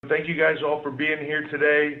Thank you guys all for being here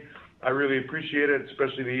today. I really appreciate it,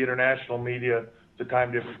 especially the international media, the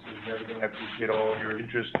time differences and everything. I appreciate all of your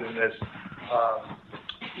interest in this.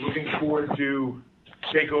 Looking forward to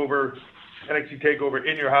TakeOver, NXT TakeOver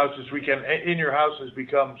in your house this weekend. In your house has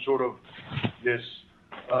become sort of this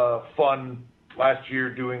fun. Last year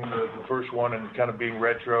doing the first one and kind of being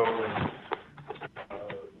retro and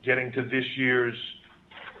getting to this year's,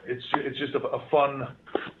 it's just a fun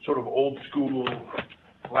sort of old school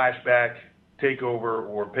flashback takeover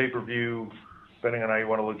or pay-per-view, depending on how you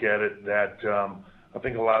want to look at it, that I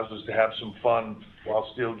think allows us to have some fun while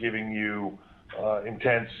still giving you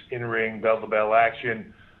intense in-ring, bell-to-bell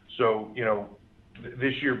action. So, you know,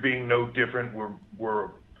 this year being no different,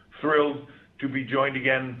 we're thrilled to be joined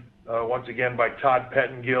again, once again by Todd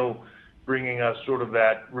Pettengill, bringing us sort of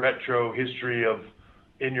that retro history of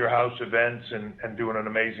in-your-house events and doing an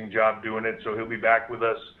amazing job doing it. So he'll be back with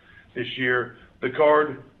us this year. The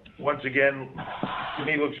card, once again, to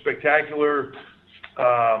me looks spectacular.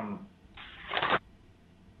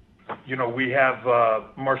 You know, we have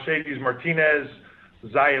Mercedes Martinez,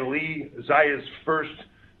 Xia Li, Xia's first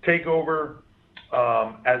takeover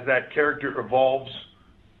as that character evolves,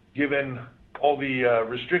 given all the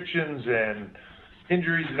restrictions and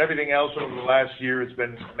injuries and everything else over the last year. It's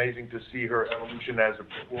been amazing to see her evolution as a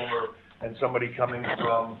performer and somebody coming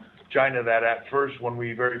from China that at first, when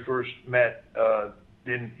we very first met,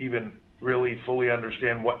 didn't even really fully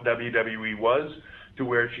understand what WWE was, to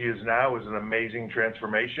where she is now is an amazing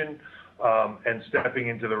transformation, and stepping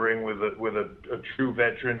into the ring with a true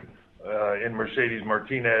veteran in Mercedes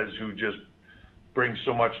Martinez, who just brings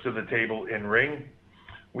so much to the table in ring.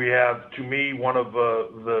 We have, to me, one of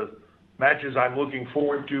the matches I'm looking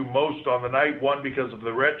forward to most on the night. One, because of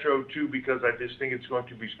the retro. Two, because I just think it's going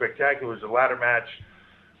to be spectacular. It's a ladder match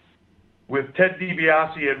with Ted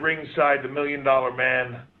DiBiase at ringside, the $1 Million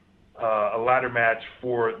Man, a ladder match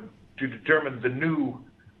to determine the new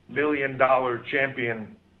 $1 Million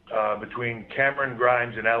champion between Cameron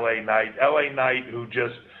Grimes and LA Knight. LA Knight, who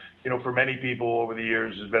just, you know, for many people over the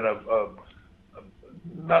years has been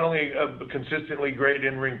not only a consistently great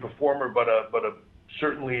in-ring performer, but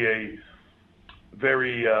certainly a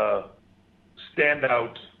very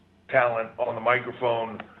standout talent on the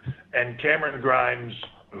microphone. And Cameron Grimes,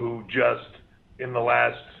 who just in the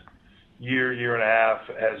last year and a half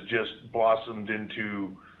has just blossomed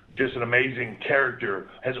into just an amazing character,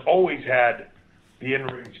 has always had the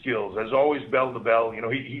in-ring skills, has always bell to bell. You know,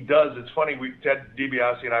 he does. It's funny, Ted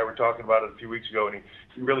DiBiase and I were talking about it a few weeks ago, and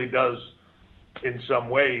he really does, in some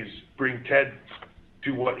ways, bring Ted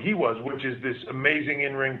to what he was, which is this amazing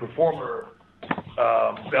in-ring performer,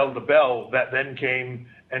 bell to bell, that then came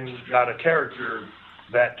and got a character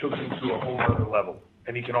that took him to a whole other level.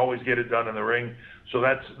 And he can always get it done in the ring. So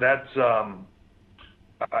that's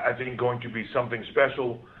I think, going to be something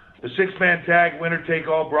special. The six-man tag, winner take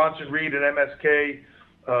all, Bronson Reed and MSK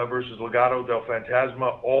versus Legado del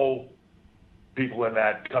Fantasma. All people in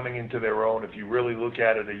that coming into their own. If you really look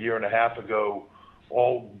at it, a year and a half ago,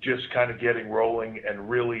 all just kind of getting rolling and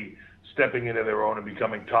really stepping into their own and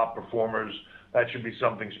becoming top performers. That should be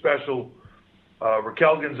something special.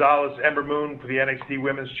 Raquel Gonzalez, Ember Moon for the NXT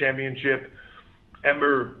Women's Championship.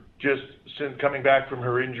 Ember, just since coming back from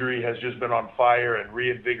her injury, has just been on fire and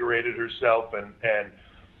reinvigorated herself, and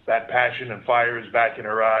that passion and fire is back in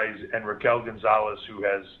her eyes. And Raquel Gonzalez, who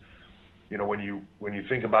has, you know, when you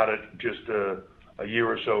think about it, just a year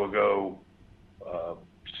or so ago,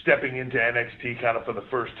 stepping into NXT kind of for the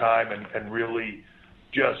first time and really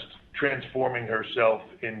just transforming herself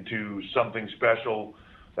into something special.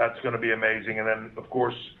 That's going to be amazing. And then, of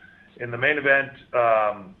course, in the main event,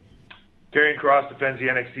 Karrion Kross defends the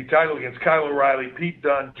NXT title against Kyle O'Reilly, Pete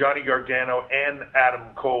Dunne, Johnny Gargano, and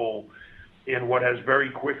Adam Cole in what has very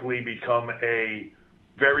quickly become a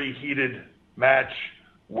very heated match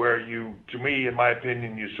where you, to me, in my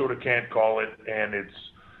opinion, you sort of can't call it, and it's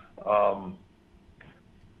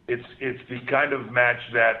the kind of match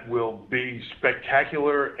that will be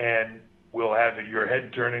spectacular and will have your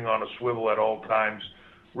head turning on a swivel at all times.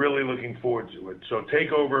 Really looking forward to it. So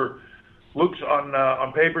TakeOver looks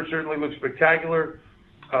on paper, certainly looks spectacular.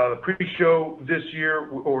 The pre-show this year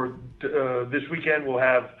or this weekend will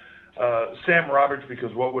have Sam Roberts,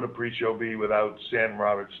 because what would a pre-show be without Sam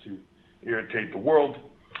Roberts to irritate the world?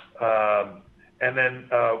 And then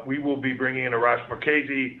we will be bringing in Arash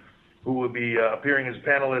Markazi, who will be appearing as a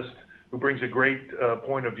panelist, who brings a great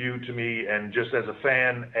point of view to me, and just as a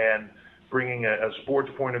fan, and bringing a sports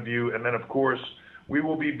point of view. And then, of course, we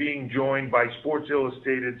will be being joined by Sports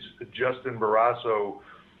Illustrated's Justin Barrasso.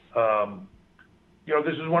 You know,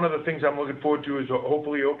 this is one of the things I'm looking forward to, is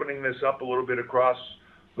hopefully opening this up a little bit across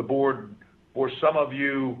the board for some of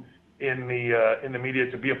you in the media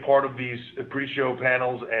to be a part of these pre-show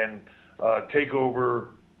panels and take over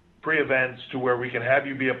pre-events to where we can have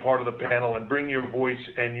you be a part of the panel and bring your voice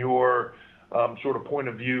and your sort of point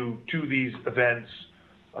of view to these events,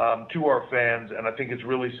 to our fans. And I think it's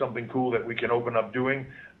really something cool that we can open up doing,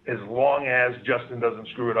 as long as Justin doesn't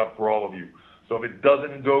screw it up for all of you. So if it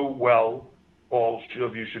doesn't go well, all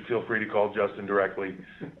of you should feel free to call Justin directly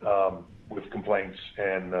with complaints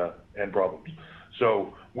and problems.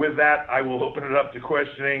 So with that, I will open it up to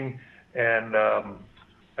questioning. And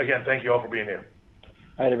again, thank you all for being here.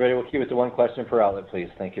 All right, everybody, we'll keep it to one question per outlet, please.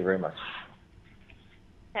 Thank you very much.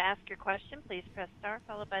 To ask your question, please press star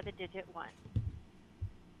followed by the digit 1.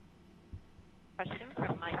 Question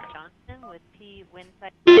from Mike Johnson with P.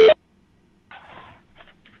 Winsight.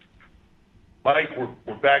 Mike,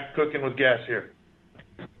 we're back cooking with gas here.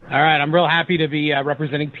 All right, I'm real happy to be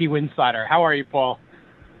representing P. Winsider. How are you, Paul?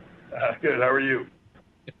 Good. How are you?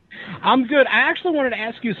 I'm good. I actually wanted to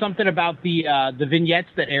ask you something about the vignettes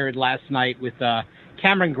that aired last night with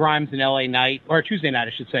Cameron Grimes and LA Knight, or Tuesday night,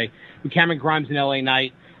 I should say, with Cameron Grimes and LA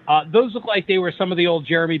Knight. Those look like they were some of the old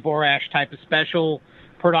Jeremy Borash type of special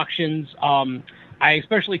productions. I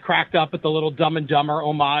especially cracked up at the little Dumb and Dumber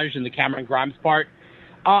homage in the Cameron Grimes part.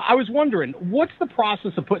 I was wondering, what's the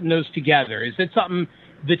process of putting those together? Is it something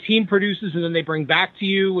the team produces and then they bring back to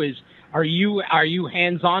you? Are you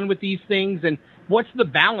hands-on with these things? And what's the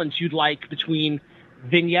balance you'd like between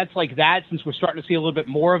vignettes like that, since we're starting to see a little bit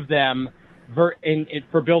more of them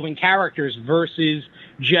for building characters, versus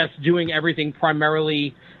just doing everything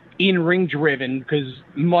primarily in-ring driven, because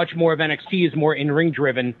much more of NXT is more in-ring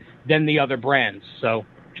driven than the other brands. So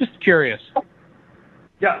just curious.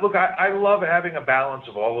 Yeah, look, I love having a balance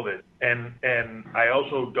of all of it. And I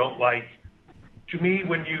also don't like, to me,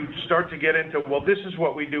 when you start to get into, well, this is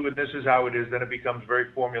what we do and this is how it is, then it becomes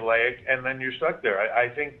very formulaic, and then you're stuck there. I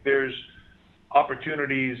think there's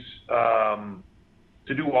opportunities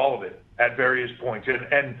to do all of it at various points.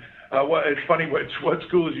 And it's funny, what's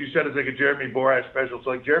cool is you said it's like a Jeremy Borash special.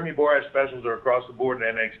 So like Jeremy Borash specials are across the board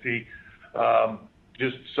in NXT.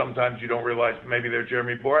 Just sometimes you don't realize maybe they're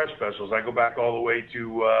Jeremy Borash specials. I go back all the way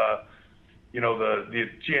to, the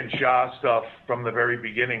Tian Sha stuff from the very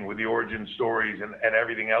beginning with the origin stories and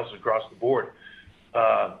everything else across the board.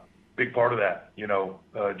 Big part of that,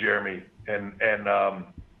 Jeremy, and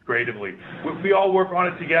creatively. We all work on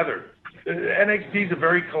it together. NXT is a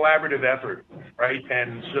very collaborative effort, right?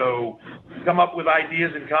 And so we come up with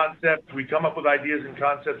ideas and concepts. We come up with ideas and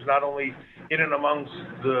concepts not only in and amongst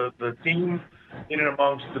the team, in and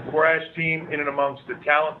amongst the Borash team, in and amongst the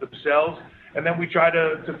talent themselves, and then we try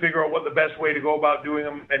to figure out what the best way to go about doing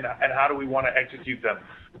them and how do we want to execute them.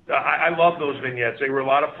 I love those vignettes. They were a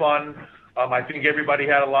lot of fun. I think everybody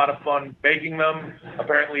had a lot of fun making them,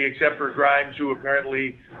 apparently, except for Grimes, who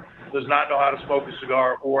apparently does not know how to smoke a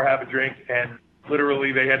cigar or have a drink, and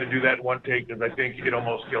literally they had to do that in one take because I think it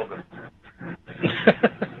almost killed him.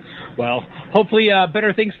 Well, hopefully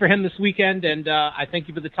better things for him this weekend, and I thank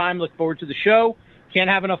you for the time. Look forward to the show. Can't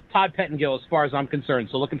have enough Todd Pettengill as far as I'm concerned,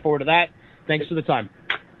 so looking forward to that. Thanks for the time.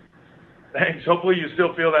 Thanks. Hopefully you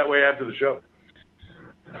still feel that way after the show.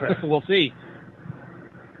 We'll see.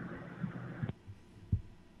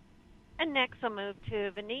 And next I'll move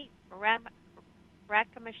to Vineet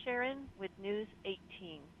Rakamasharan with News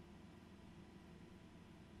 18.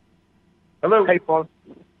 Hello. Hey, Paul.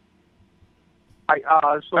 Hi.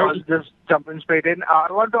 So I'll just jumping straight in.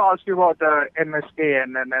 I want to ask you about MSK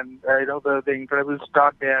and the incredible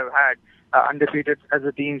start they have had, undefeated as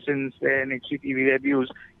a team since their NXT TV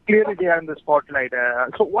debuts. Clearly, they are in the spotlight.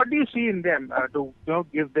 So, what do you see in them to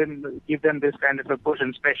give them this kind of a push?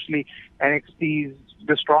 And especially NXT's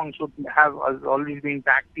the Strongs would have always been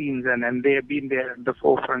tag teams, and they have been there at the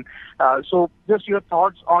forefront. So, just your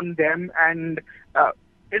thoughts on them, and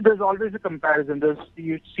there's always a comparison.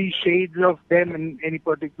 You see shades of them in any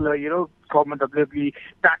particular, former WWE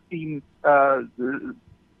tag team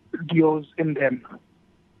duos in them.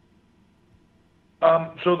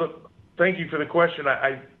 Thank you for the question.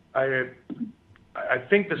 I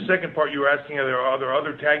think the second part you were asking, are there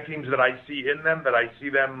other tag teams that I see in them, that I see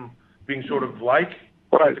them being sort of like?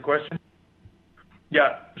 Right. Is the question?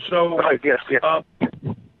 Yeah. So. Right. Yes.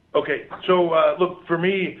 Okay. So look, for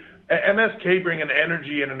me, MSK bring an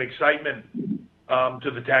energy and an excitement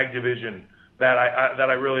to the tag division that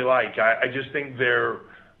I really like. I just think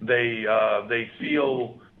they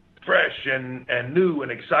feel fresh and new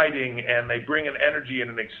and exciting, and they bring an energy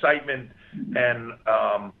and an excitement, and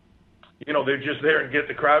they're just there and get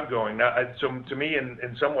the crowd going. Now, so to me,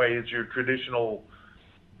 in some way, it's your traditional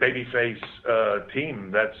babyface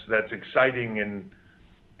team that's exciting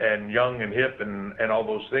young and hip and all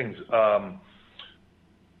those things.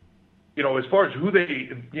 You know, as far as who they,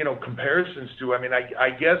 you know, comparisons to, I mean, I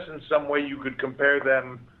guess in some way you could compare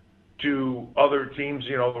them to other teams,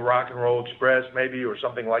 you know, the Rock and Roll Express maybe, or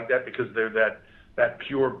something like that, because they're that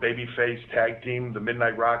pure babyface tag team, the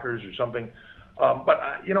Midnight Rockers or something.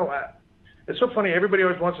 You know, it's so funny. Everybody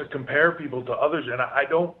always wants to compare people to others, and I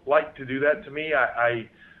don't like to do that. To me,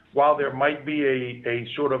 while there might be a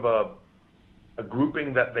sort of a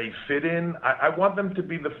grouping that they fit in, I want them to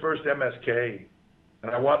be the first MSK, and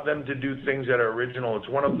I want them to do things that are original. It's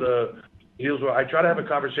one of the deals where I try to have a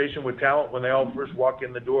conversation with talent when they all first walk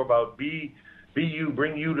in the door about be you,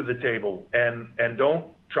 bring you to the table, and don't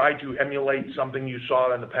try to emulate something you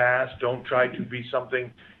saw in the past. Don't try to be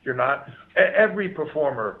something you're not. Every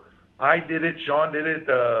performer, I did it, Sean did it,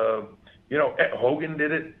 you know, Hogan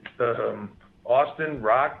did it, Austin,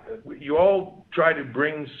 Rock. You all try to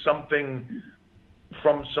bring something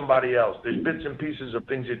from somebody else. There's bits and pieces of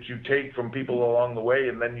things that you take from people along the way,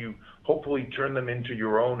 and then you hopefully turn them into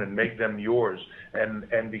your own and make them yours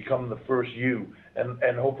and become the first you.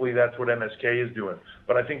 And hopefully that's what MSK is doing.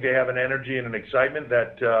 But I think they have an energy and an excitement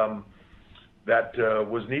that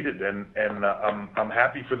was needed, and I'm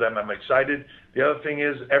happy for them. I'm excited. The other thing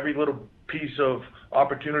is every little piece of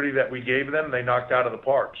opportunity that we gave them, they knocked out of the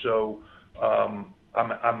park. So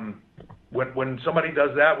when somebody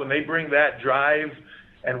does that, when they bring that drive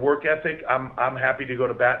and work ethic, I'm happy to go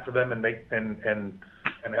to bat for them and make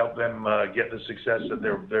and help them get the success that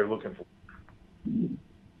they're looking for.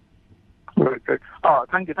 Good, good.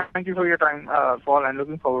 Thank you for your time, Paul, and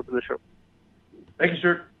looking forward to the show. Thank you,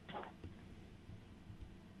 sir.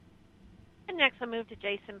 And next I'll move to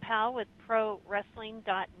Jason Powell with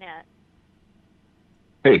ProWrestling.net.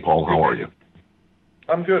 Hey, Paul, how are you?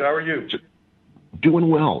 I'm good. How are you? Doing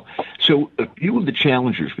well. So a few of the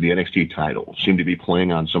challengers for the NXT title seem to be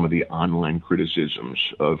playing on some of the online criticisms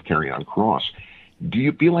of Karrion Kross. Do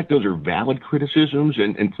you feel like those are valid criticisms?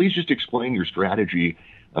 And please just explain your strategy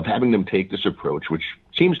of having them take this approach, which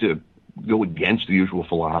seems to go against the usual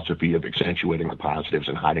philosophy of accentuating the positives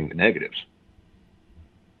and hiding the negatives.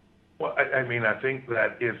 Well, I mean, I think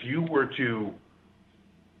that if you were to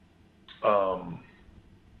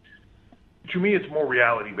me, it's more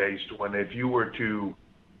reality-based when if you were to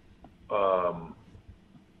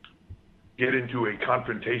get into a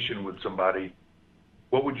confrontation with somebody,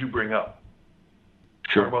 what would you bring up?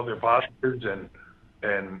 Sure. Talk about their positives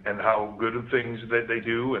and how good of things that they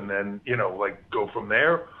do, and then, you know, like go from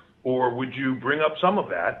there? Or would you bring up some of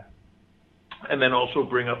that and then also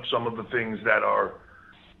bring up some of the things that are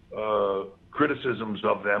criticisms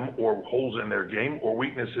of them or holes in their game or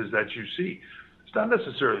weaknesses that you see? It's not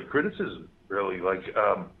necessarily criticism, really. Like,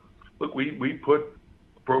 look, we put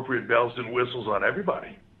appropriate bells and whistles on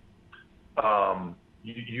everybody.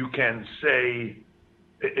 You can say,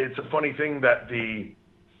 it's a funny thing that the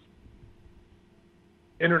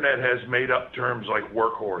internet has made up terms like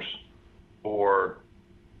workhorse or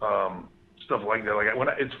stuff like that. Like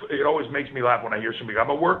it always makes me laugh when I hear somebody go, I'm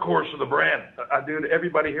a workhorse of the brand. Dude,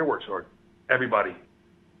 everybody here works hard. Everybody.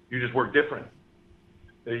 You just work different.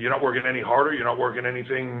 You're not working any harder. You're not working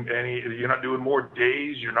you're not doing more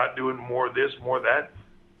days. You're not doing more this, more that.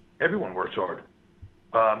 Everyone works hard.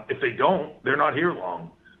 If they don't, they're not here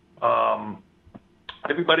long.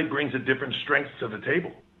 Everybody brings a different strength to the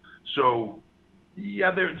table. So,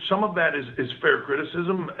 yeah, some of that is fair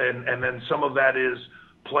criticism, and then some of that is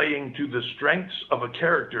playing to the strengths of a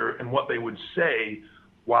character and what they would say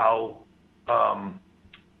while,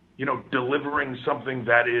 delivering something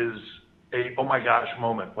that is a oh my gosh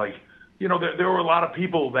moment. Like, there were a lot of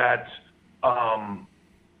people that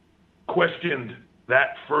questioned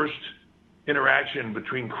that first interaction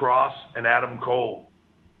between Kross and Adam Cole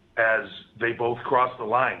as they both crossed the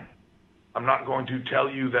line. I'm not going to tell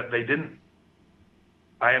you that they didn't.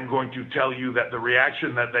 I am going to tell you that the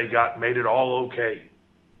reaction that they got made it all okay.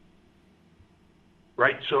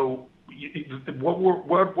 Right? So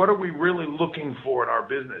what are we really looking for in our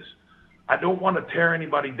business? I don't want to tear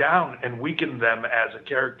anybody down and weaken them as a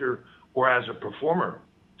character or as a performer,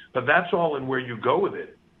 but that's all in where you go with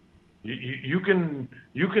it. You can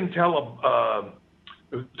tell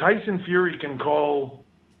Tyson Fury can call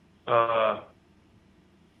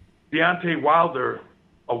Deontay Wilder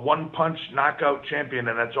a one-punch knockout champion,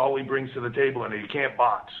 and that's all he brings to the table, and he can't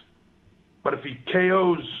box. But if he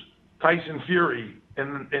KOs Tyson Fury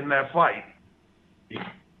in that fight,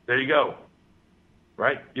 there you go.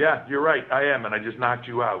 Right? Yeah, you're right. I am, and I just knocked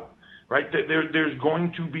you out. Right? There's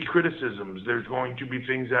going to be criticisms. There's going to be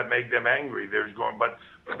things that make them angry. But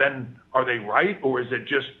then are they right, or is it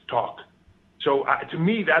just talk? So to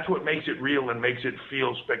me, that's what makes it real and makes it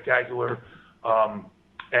feel spectacular,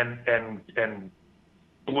 and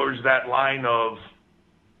blurs that line of,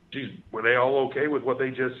 geez, were they all okay with what they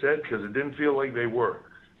just said? Because it didn't feel like they were.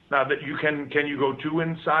 Now that can you go too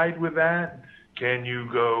inside with that? Can you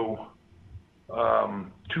go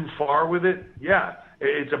too far with it? Yeah,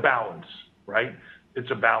 it's a balance, right?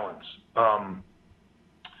 It's a balance. And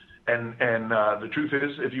the truth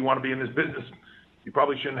is, if you want to be in this business, you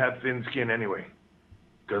probably shouldn't have thin skin anyway.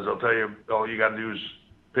 Because I'll tell you, all you got to do is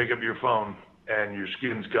pick up your phone and your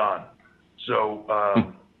skin's gone. So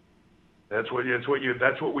that's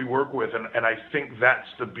what we work with, and I think that's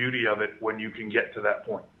the beauty of it when you can get to that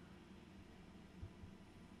point.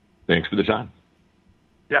 Thanks for the time.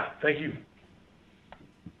 Yeah, thank you.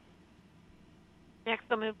 Next,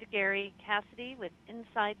 we'll move to Gary Cassidy with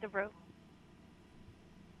Inside the Rope.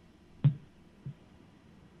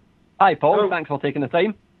 Hi, Paul. Hello. Thanks for taking the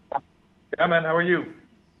time. Yeah, man, how are you?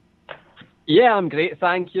 Yeah, I'm great,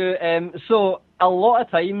 thank you. So a lot of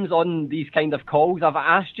times on these kind of calls, I've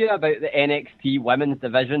asked you about the NXT women's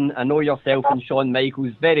division. I know yourself and Shawn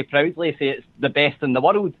Michaels very proudly say it's the best in the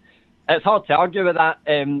world. It's hard to argue with that.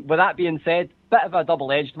 With that being said, bit of a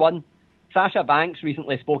double-edged one. Sasha Banks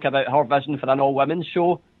recently spoke about her vision for an all-women's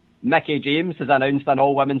show. Mickie James has announced an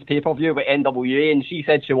all-women's pay-per-view with NWA, and she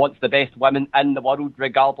said she wants the best women in the world,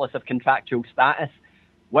 regardless of contractual status.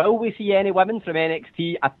 Will we see any women from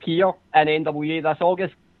NXT appear in NWA this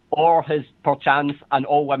August, or has perchance an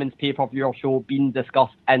all-women's pay-per-view show been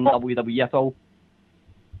discussed in WWE at all?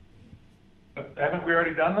 Haven't we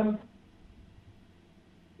already done them?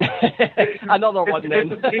 Another one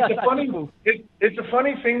then. It's a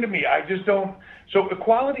funny thing to me. I just don't. So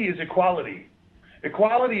equality is equality.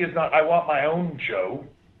 Equality is not, I want my own show.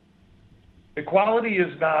 Equality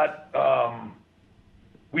is not,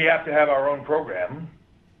 we have to have our own program.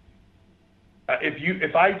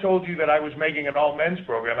 If I told you that I was making an all men's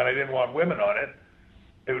program and I didn't want women on it,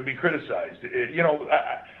 it would be criticized.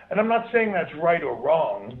 And I'm not saying that's right or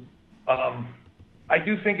wrong. I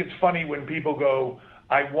do think it's funny when people go,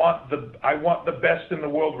 I want the best in the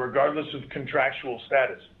world regardless of contractual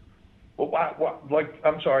status. Well,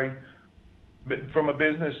 I'm sorry, but from a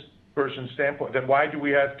business person standpoint, then why do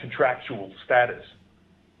we have contractual status?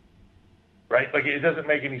 Right? Like, it doesn't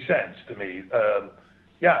make any sense to me.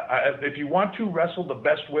 If you want to wrestle the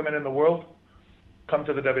best women in the world, come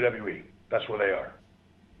to the WWE. That's where they are.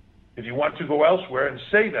 If you want to go elsewhere and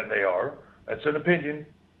say that they are, that's an opinion,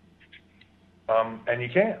 and you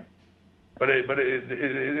can. But it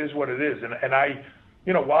is what it is. And I,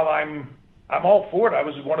 while I'm all for it, I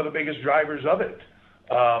was one of the biggest drivers of it.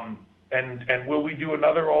 And will we do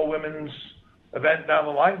another all women's event down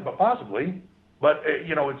the line? But possibly. But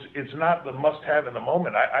it's not the must-have in the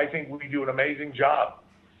moment. I think we do an amazing job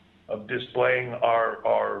of displaying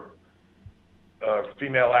our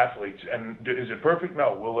female athletes. And is it perfect?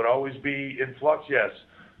 No. Will it always be in flux? Yes.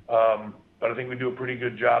 But I think we do a pretty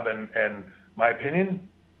good job. And my opinion,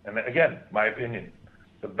 and again, my opinion,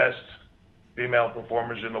 the best female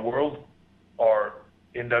performers in the world are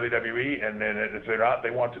in WWE, and then if they're not, they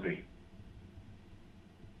want to be.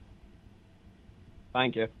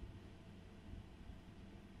 Thank you.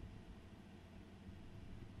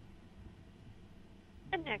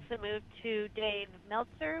 And next we move to Dave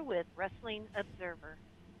Meltzer with Wrestling Observer.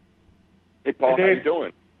 Hey, Paul, Hey, how Dave. you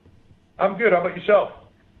doing? I'm good. How about yourself?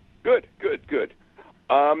 Good.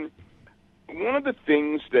 One of the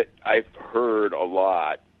things that I've heard a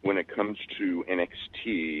lot when it comes to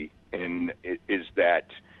NXT is that,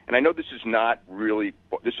 and I know this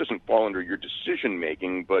doesn't fall under your decision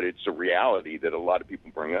making, but it's a reality that a lot of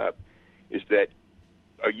people bring up, is that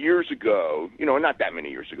years ago, not that many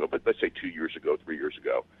years ago, but let's say 2 years ago, 3 years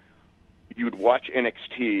ago, you'd watch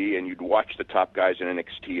NXT and you'd watch the top guys in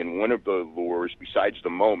NXT, and one of the lures, besides the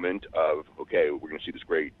moment of, okay, we're going to see this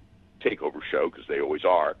great takeover show, because they always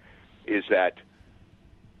are, is that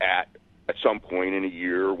at some point in a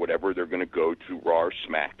year or whatever, they're going to go to Raw or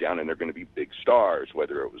SmackDown, and they're going to be big stars,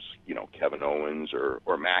 whether it was, Kevin Owens or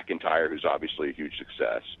McIntyre, who's obviously a huge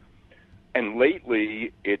success. And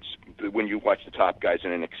lately, it's when you watch the top guys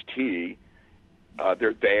in NXT,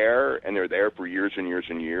 they're there, and they're there for years and years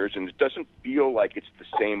and years, and it doesn't feel like it's the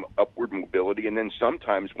same upward mobility. And then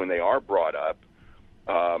sometimes when they are brought up,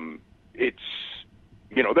 it's,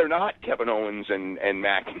 they're not Kevin Owens and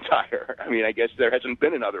McIntyre. I mean, I guess there hasn't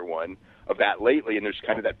been another one of that lately, and there's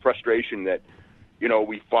kind of that frustration that,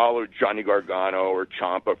 we followed Johnny Gargano or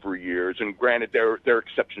Ciampa for years, and granted, there are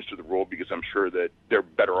exceptions to the rule because I'm sure that they're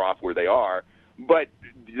better off where they are, But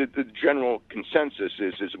the general consensus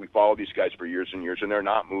is we follow these guys for years and years, and they're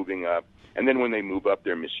not moving up. And then when they move up,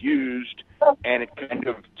 they're misused, and it kind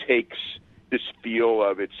of takes this feel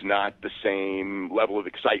of it's not the same level of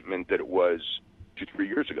excitement that it was 2-3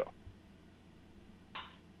 years ago.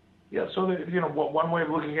 Yeah, so one way of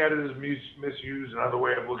looking at it is misuse. Another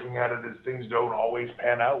way of looking at it is things don't always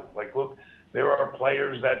pan out. Like, look, there are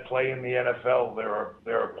players that play in the NFL.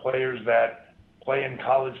 There are players that play in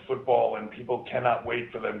college football, and people cannot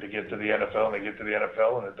wait for them to get to the NFL, and they get to the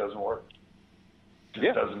NFL, and it doesn't work.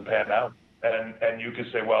 It doesn't pan out. And you could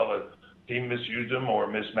say, well, the team misused them or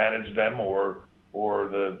mismanaged them, or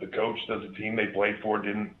the coach of the team they played for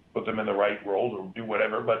didn't put them in the right roles or do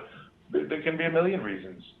whatever. But there can be a million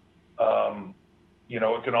reasons.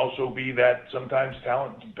 It can also be that sometimes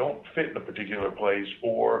talent don't fit in a particular place,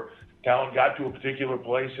 or talent got to a particular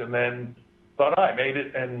place and then thought, I made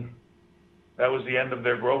it, and that was the end of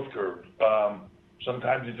their growth curve.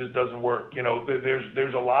 Sometimes it just doesn't work.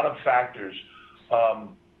 There's a lot of factors.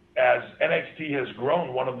 As NXT has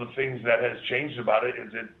grown, one of the things that has changed about it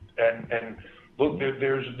is and look,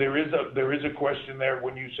 there is a question there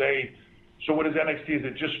when you say, so what is NXT? Is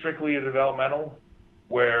it just strictly a developmental,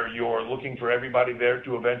 where you're looking for everybody there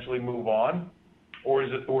to eventually move on, or is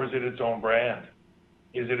it its own brand?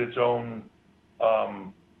 Is it its own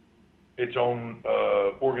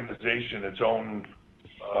organization, its own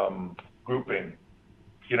grouping?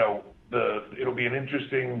 It'll be an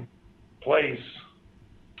interesting place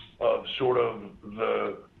of sort of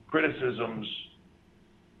the criticisms.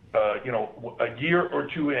 A year or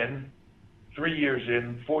two in, 3 years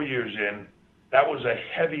in, 4 years in, that was a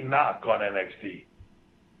heavy knock on NXT.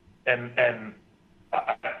 And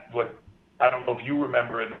I don't know if you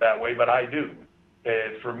remember it that way, but I do.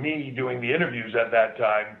 For me, doing the interviews at that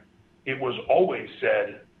time, it was always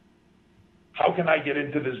said, how can I get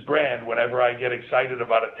into this brand whenever I get excited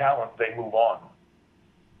about a talent, they move on?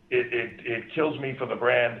 It kills me for the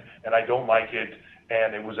brand, and I don't like it,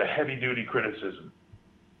 and it was a heavy-duty criticism.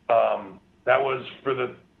 That was for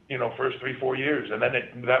the first 3-4 years, and then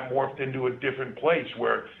that morphed into a different place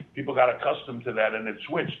where people got accustomed to that, and it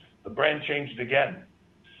switched. The brand changed again,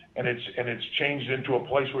 and it's changed into a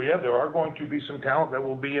place where there are going to be some talent that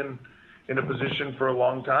will be in a position for a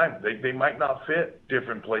long time. They might not fit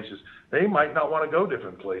different places. They might not want to go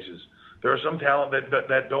different places. There are some talent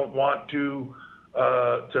that don't want to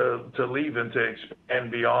leave and to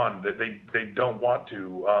expand beyond, that they don't want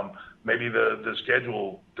to. Maybe the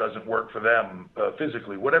schedule doesn't work for them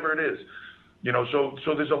physically, whatever it is.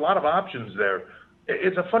 So there's a lot of options there.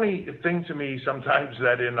 It's a funny thing to me sometimes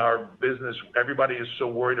that in our business, everybody is so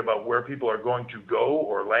worried about where people are going to go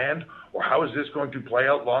or land, or how is this going to play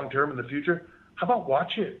out long term in the future. How about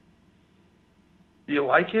watch it? Do you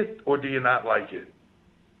like it or do you not like it?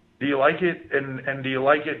 Do you like it and do you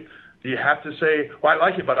like it? Do you have to say, well, I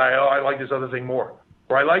like it, but I like this other thing more,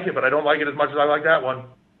 or I like it, but I don't like it as much as I like that one?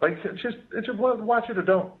 Like, it's your blood, watch it or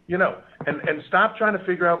don't, and stop trying to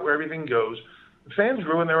figure out where everything goes. Fans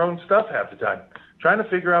ruin their own stuff half the time, trying to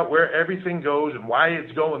figure out where everything goes and why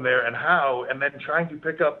it's going there and how, and then trying to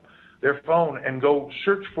pick up their phone and go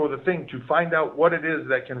search for the thing to find out what it is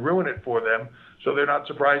that can ruin it for them, so they're not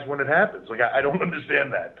surprised when it happens. Like, I don't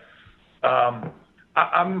understand that.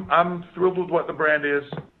 I'm thrilled with what the brand is.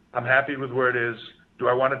 I'm happy with where it is. Do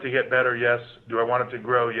I want it to get better? Yes. Do I want it to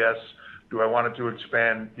grow? Yes. Do I want it to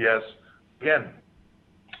expand? Yes. Again,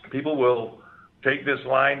 people will take this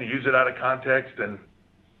line, use it out of context, and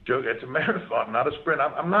joke. It's a marathon, not a sprint.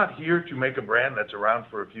 I'm not here to make a brand that's around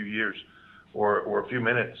for a few years or a few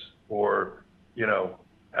minutes, or,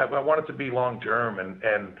 I want it to be long-term.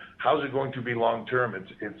 And how's it going to be long-term?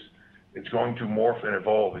 It's going to morph and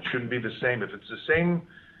evolve. It shouldn't be the same. If it's the same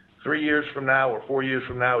 3 years from now or 4 years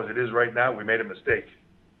from now as it is right now, we made a mistake.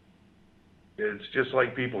 It's just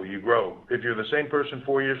like people. You grow. If you're the same person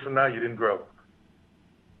 4 years from now, you didn't grow.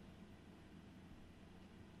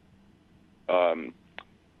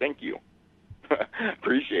 Thank you.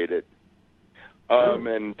 Appreciate it.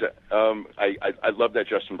 And I love that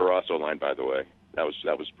Justin Barrasso line, by the way. That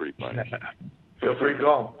was pretty funny. Feel free to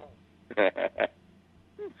call.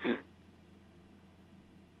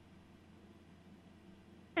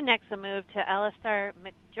 And next, we'll move to Alistair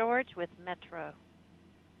McGeorge with Metro.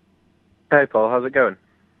 Hey, Paul. How's it going?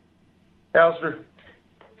 Alistair.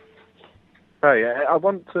 Hi. I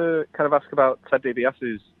want to kind of ask about Ted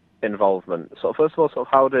DiBiase's involvement. So first of all,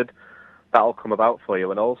 how did that all come about for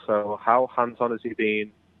you? And also, how hands-on has he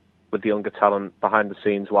been with the younger talent behind the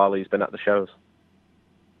scenes while he's been at the shows?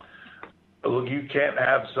 Look, you can't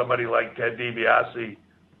have somebody like Ted DiBiase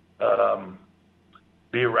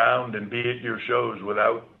be around and be at your shows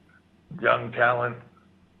without young talent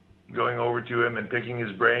going over to him and picking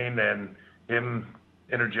his brain and him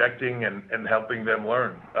interjecting and helping them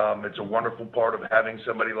learn. It's a wonderful part of having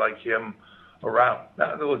somebody like him around.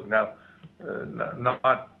 Now, look, not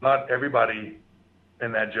everybody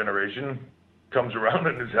in that generation comes around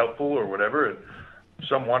and is helpful or whatever. And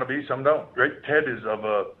some want to be, some don't. Right? Ted's of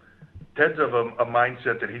a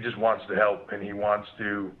mindset that he just wants to help and he wants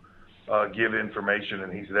to give information,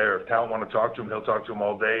 and he's there. If talent want to talk to him, he'll talk to him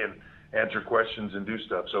all day and answer questions and do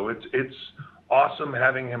stuff. So it's awesome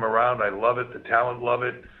having him around. I love it. The talent love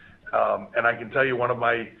it. And I can tell you one of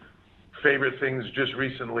my favorite things just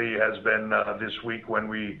recently has been this week when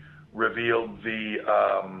we revealed the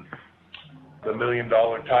 $1 million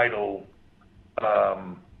title.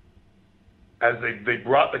 As they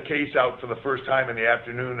brought the case out for the first time in the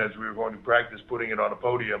afternoon as we were going to practice putting it on a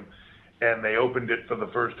podium, and they opened it for the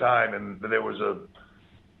first time, and there was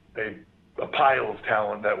a pile of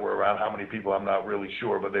talent that were around. How many people, I'm not really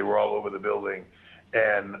sure, but they were all over the building.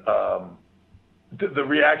 And the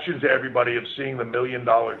reaction to everybody of seeing the $1 million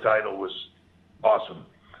title was awesome.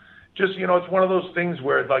 Just, it's one of those things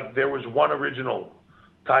where, like, there was one original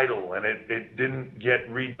title, and it didn't get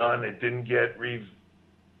redone. It didn't get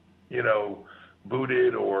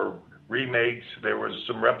booted or remakes. There was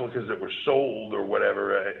some replicas that were sold or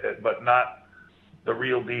whatever, but not the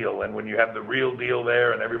real deal. And when you have the real deal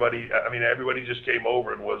there, and everybody just came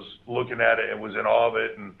over and was looking at it and was in awe of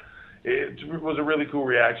it, and it was a really cool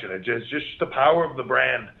reaction. It's just the power of the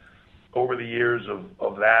brand over the years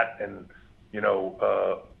of that, and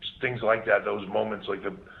things like that. Those moments like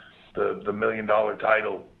the $1 million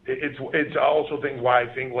title. It's also things why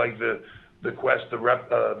I think like the Quest, the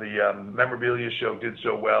memorabilia show did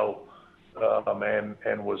so well,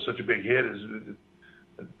 and was such a big hit.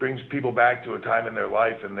 It brings people back to a time in their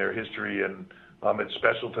life and their history, and it's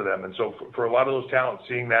special to them. And so for a lot of those talents,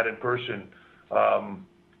 seeing that in person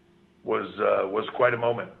was quite a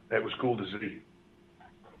moment. It was cool to see.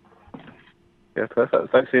 Yeah,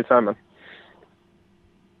 perfect. Thanks for your time, man.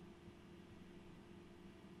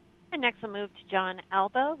 And next we'll move to John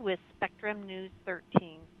Alba with Spectrum News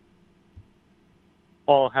 13.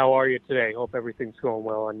 Paul, how are you today? Hope everything's going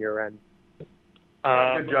well on your end.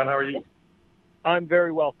 Good, John. How are you? I'm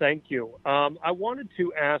very well, thank you. I wanted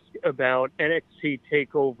to ask about NXT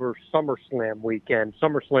TakeOver SummerSlam weekend.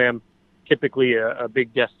 SummerSlam, typically a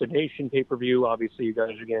big destination pay-per-view. Obviously, you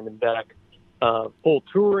guys are getting back full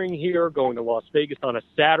touring here, going to Las Vegas on a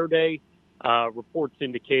Saturday. Reports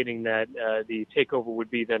indicating that the TakeOver would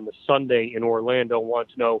be then the Sunday in Orlando. I want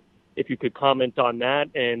to know if you could comment on that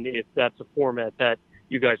and if that's a format that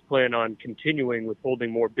you guys plan on continuing with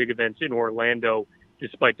holding more big events in Orlando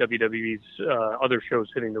despite WWE's other shows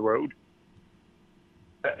hitting the road.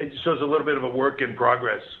 It shows a little bit of a work in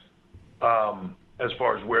progress as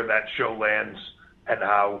far as where that show lands and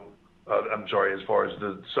how, as far as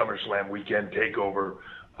the SummerSlam weekend TakeOver.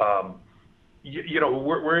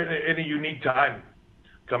 We're in a unique time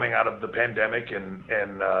coming out of the pandemic and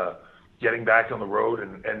getting back on the road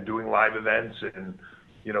and doing live events and,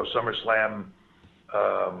 SummerSlam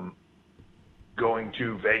going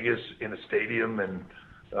to Vegas in a stadium, and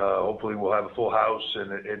hopefully we'll have a full house,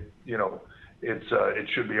 and it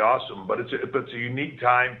should be awesome. But it's a unique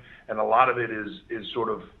time, and a lot of it is sort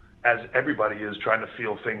of, as everybody is trying to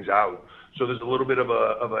feel things out. So there's a little bit of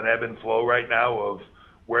an ebb and flow right now of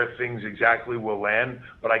where things exactly will land.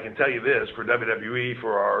 But I can tell you this, for WWE,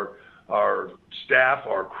 for our staff,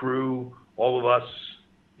 our crew, all of us,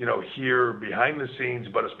 here behind the scenes,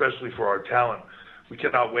 but especially for our talent, we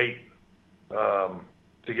cannot wait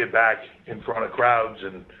to get back in front of crowds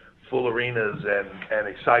and full arenas and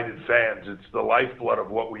excited fans. It's the lifeblood of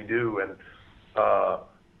what we do. And,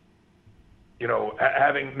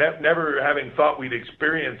 never having thought we'd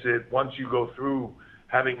experience it, once you go through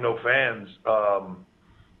having no fans,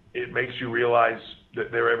 it makes you realize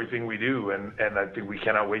that they're everything we do. And I think we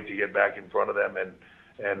cannot wait to get back in front of them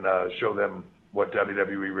and show them what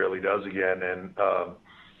WWE really does again. And,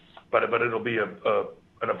 but it'll be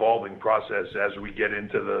an evolving process as we get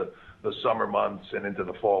into the summer months and into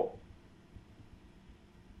the fall.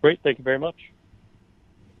 Great. Thank you very much.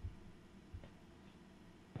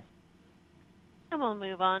 And we'll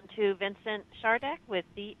move on to Vincent Shardak with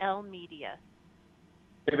DL Media.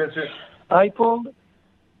 Hey, Vincent. Hi, Paul.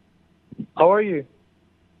 How are you?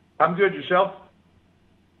 I'm good. Yourself?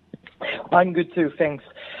 I'm good too, thanks.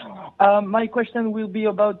 My question will be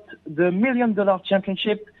about the $1 million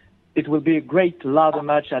championship. It will be a great ladder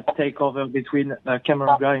match at TakeOver between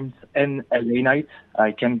Cameron Grimes and LA Knight.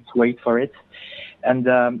 I can't wait for it.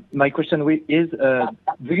 And my question is,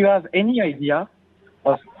 do you have any idea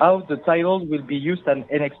of how the title will be used on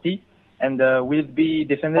NXT? And will it be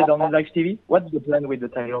defended on live TV? What's the plan with the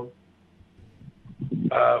title?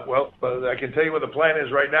 Well, I can tell you what the plan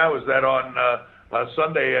is right now is that on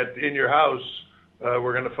Sunday at In Your House,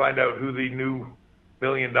 we're going to find out who the new $1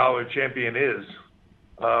 million champion is.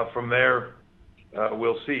 From there,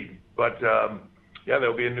 we'll see. But, yeah,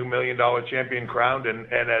 there'll be a new $1 million champion crowned. And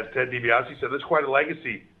as Ted DiBiase said, that's quite a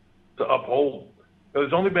legacy to uphold.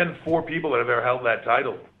 There's only been 4 people that have ever held that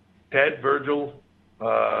title. Ted, Virgil,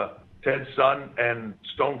 Ted's son, and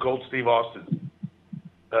Stone Cold Steve Austin.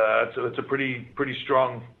 It's a pretty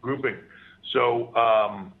strong grouping. So,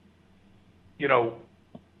 you know,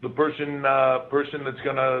 the person that's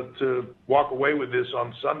to walk away with this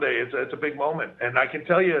on Sunday, it's a big moment. And I can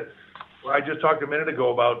tell you, I just talked a minute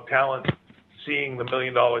ago about talent seeing the $1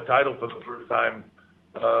 million title for the first time.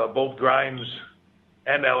 Both Grimes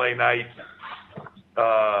and LA Knight,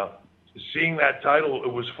 seeing that title,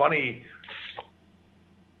 it was funny.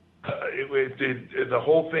 The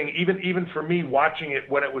whole thing, even for me watching it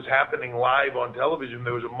when it was happening live on television,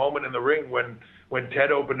 there was a moment in the ring when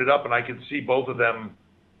Ted opened it up and I could see both of them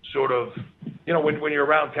sort of, you know, when you're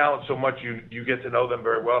around talent so much, you get to know them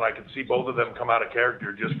very well, and I could see both of them come out of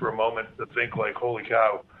character just for a moment to think like, holy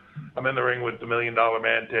cow, I'm in the ring with the $1 million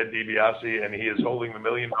man, Ted DiBiase, and he is holding the $1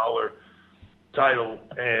 million title,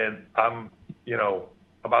 and I'm, you know,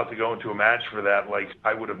 about to go into a match for that. Like,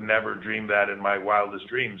 I would have never dreamed that in my wildest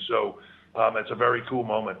dreams. So it's a very cool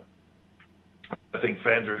moment. I think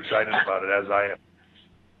fans are excited about it, as I am.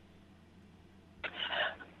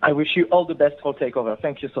 I wish you all the best for TakeOver.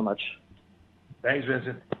 Thank you so much. Thanks,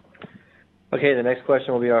 Vincent. Okay, the next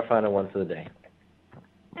question will be our final one for the day.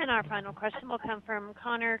 And our final question will come from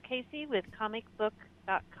Connor Casey with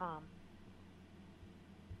comicbook.com.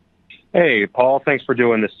 Hey, Paul, thanks for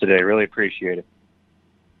doing this today. Really appreciate it.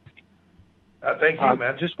 Thank you,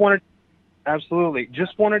 man. Just wanted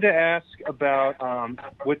to ask about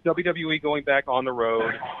with WWE going back on the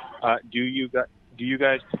road. Do you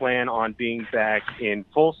guys plan on being back in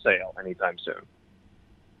Full Sail anytime soon?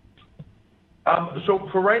 So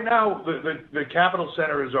for right now, the Capitol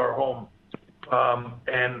Center is our home,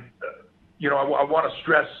 and you know, I want to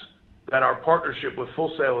stress that our partnership with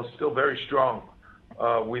Full Sail is still very strong.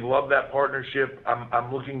 We love that partnership.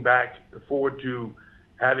 I'm looking forward to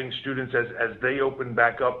having students as they open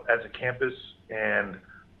back up as a campus and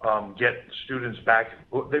get students back.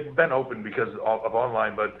 They've been open because of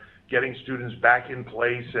online, but getting students back in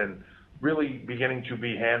place and really beginning to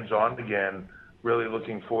be hands-on again. Really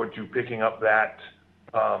looking forward to picking up that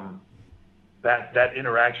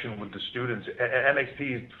interaction with the students.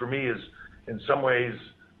 NXT for me is, in some ways,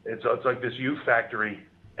 it's like this youth factory,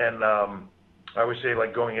 and I always say,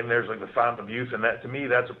 like, going in there is like the fountain of youth, and that, to me,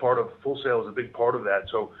 that's a part of Full Sail, is a big part of that.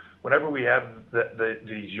 So whenever we have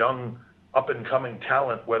these young up-and-coming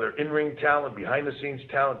talent, whether in-ring talent, behind-the-scenes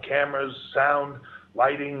talent, cameras, sound,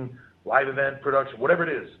 lighting, live event production, whatever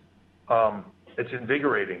it is, it's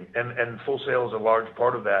invigorating, and Full Sail is a large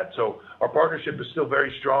part of that. So our partnership is still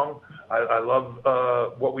very strong. I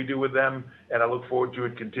love what we do with them, and I look forward to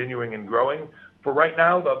it continuing and growing. For right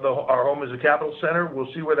now, our home is the Capitol Center.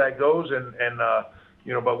 We'll see where that goes, and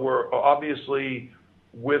you know, but we're obviously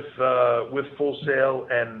with Full Sail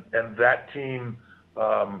and that team.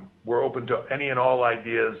 We're open to any and all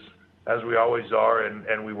ideas, as we always are,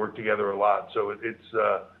 and we work together a lot. So it's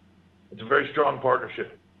a very strong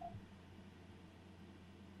partnership.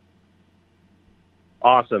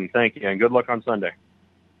 Awesome, thank you, and good luck on Sunday.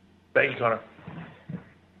 Thank you, Connor.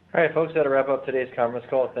 All right, folks, that'll wrap up today's conference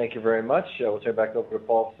call. Thank you very much. We'll turn it back over to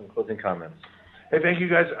Paul for some closing comments. Hey, thank you,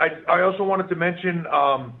 guys. I also wanted to mention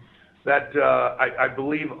that I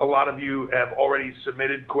believe a lot of you have already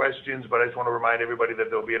submitted questions, but I just want to remind everybody that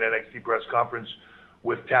there'll be an NXT press conference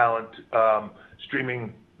with talent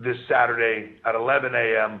streaming this Saturday at 11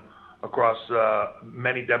 a.m. across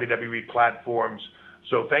many WWE platforms.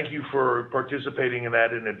 So thank you for participating in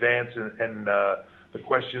that in advance, and the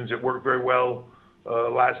questions, it worked very well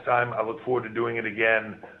last time. I look forward to doing it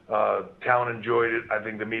again. Talent enjoyed it. I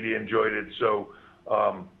think the media enjoyed it. So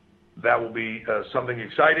that will be something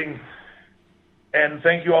exciting. And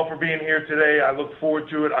thank you all for being here today. I look forward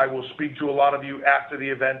to it. I will speak to a lot of you after the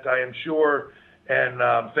event, I am sure. And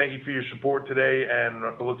thank you for your support today, and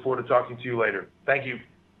I look forward to talking to you later. Thank you.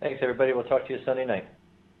 Thanks, everybody. We'll talk to you Sunday night.